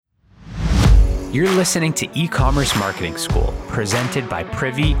You're listening to E-Commerce Marketing School, presented by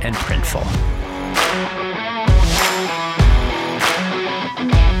Privy and Printful.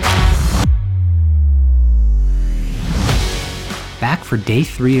 Back for day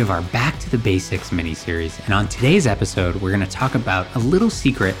 3 of our Back to the Basics mini-series, and on today's episode, we're going to talk about a little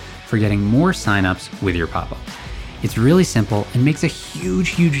secret for getting more signups with your pop-up. It's really simple and makes a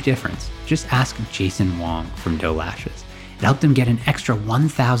huge difference. Just ask Jason Wong from Doe Lashes. It helped him get an extra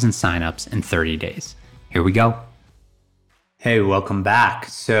 1,000 signups in 30 days. Here we go. Hey, welcome back.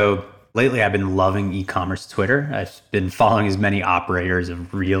 So lately I've been loving e-commerce Twitter. I've been following as many operators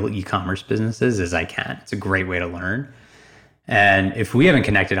of real e-commerce businesses as I can. It's a great way to learn. And if we haven't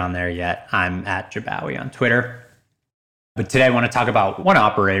connected on there yet, I'm at Jabawi on Twitter. But today I want to talk about one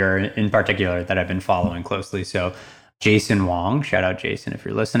operator in particular that I've been following closely. So Jason Wong, shout out Jason if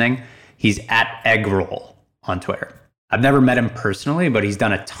you're listening. He's at Eggroll on Twitter. I've never met him personally, but he's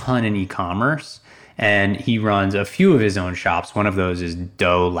done a ton in e-commerce, and he runs a few of his own shops. One of those is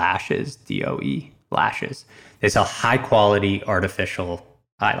Doe Lashes, D-O-E, Lashes. They sell high quality artificial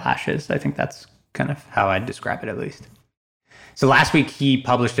eyelashes. I think that's kind of how I'd describe it at least. So last week he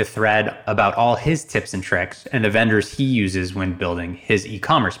published a thread about all his tips and tricks and the vendors he uses when building his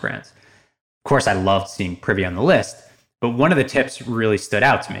e-commerce brands. Of course, I loved seeing Privy on the list, but one of the tips really stood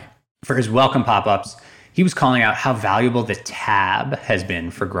out to me. For his welcome pop-ups, he was calling out how valuable the tab has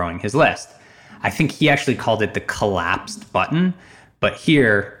been for growing his list. I think he actually called it the collapsed button, but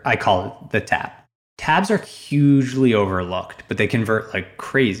here I call it the tab. Tabs are hugely overlooked, but they convert like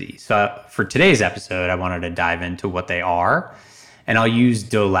crazy. So for today's episode, I wanted to dive into what they are, and I'll use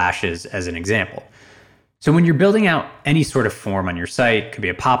Doe Lashes as an example. So when you're building out any sort of form on your site, it could be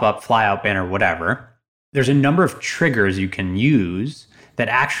a pop-up, flyout, banner, whatever, there's a number of triggers you can use that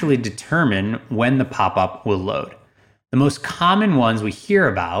actually determine when the pop-up will load. The most common ones we hear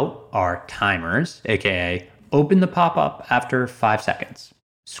about are timers, aka open the pop-up after 5 seconds,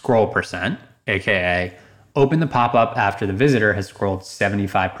 scroll percent, aka open the pop-up after the visitor has scrolled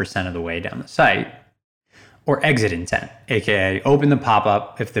 75% of the way down the site, or exit intent, aka open the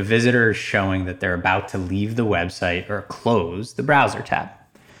pop-up if the visitor is showing that they're about to leave the website or close the browser tab.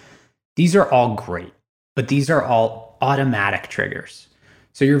 These are all great, but these are all automatic triggers.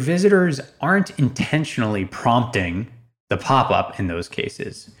 So your visitors aren't intentionally prompting the pop-up in those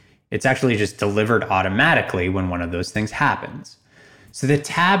cases. It's actually just delivered automatically when one of those things happens. So the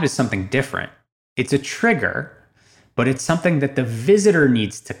tab is something different. It's a trigger, but it's something that the visitor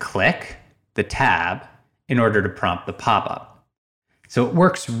needs to click, the tab, in order to prompt the pop-up. So it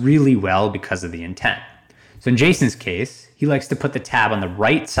works really well because of the intent. So in Jason's case, he likes to put the tab on the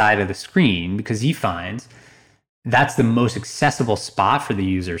right side of the screen because he finds that's the most accessible spot for the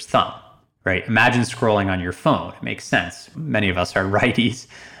user's thumb, right? Imagine scrolling on your phone. It makes sense. Many of us are righties,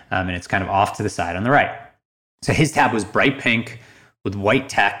 and it's kind of off to the side on the right. So his tab was bright pink with white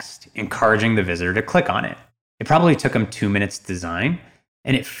text, encouraging the visitor to click on it. It probably took him 2 minutes to design,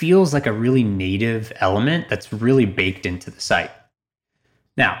 and it feels like a really native element that's really baked into the site.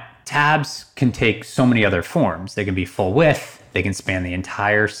 Now, tabs can take so many other forms. They can be full width, they can span the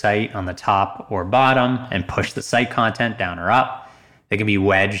entire site on the top or bottom and push the site content down or up. They can be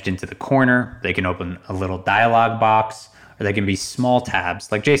wedged into the corner. They can open a little dialog box, or they can be small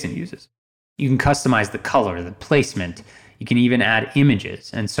tabs like Jason uses. You can customize the color, the placement. You can even add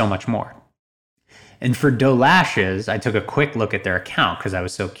images and so much more. And for Doe Lashes, I took a quick look at their account because I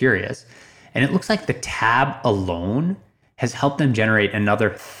was so curious. And it looks like the tab alone has helped them generate another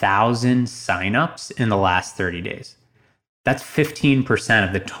 1,000 signups in the last 30 days. That's 15%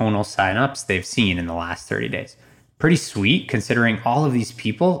 of the total signups they've seen in the last 30 days. Pretty sweet, considering all of these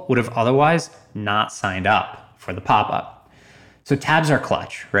people would have otherwise not signed up for the pop-up. So tabs are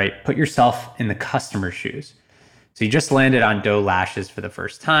clutch, right? Put yourself in the customer's shoes. So you just landed on Doe Lashes for the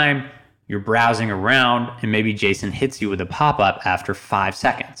first time, you're browsing around, and maybe Jason hits you with a pop-up after 5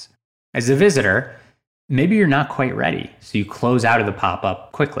 seconds. As a visitor, maybe you're not quite ready, so you close out of the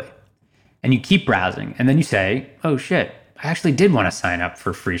pop-up quickly. And you keep browsing, and then you say, oh shit, I actually did want to sign up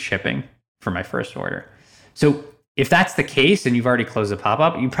for free shipping for my first order. So if that's the case and you've already closed the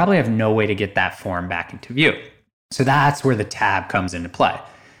pop-up, you probably have no way to get that form back into view. So that's where the tab comes into play.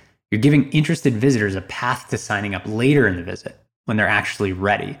 You're giving interested visitors a path to signing up later in the visit when they're actually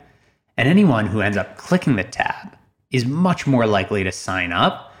ready. And anyone who ends up clicking the tab is much more likely to sign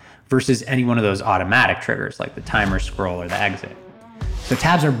up versus any one of those automatic triggers like the timer, scroll, or the exit. So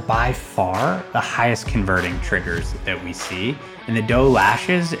tabs are by far the highest converting triggers that we see. And the Doe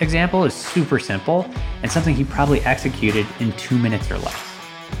Lashes example is super simple and something he probably executed in 2 minutes or less.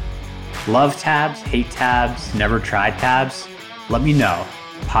 Love tabs, hate tabs, never tried tabs? Let me know.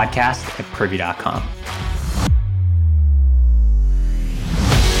 podcast@privy.com.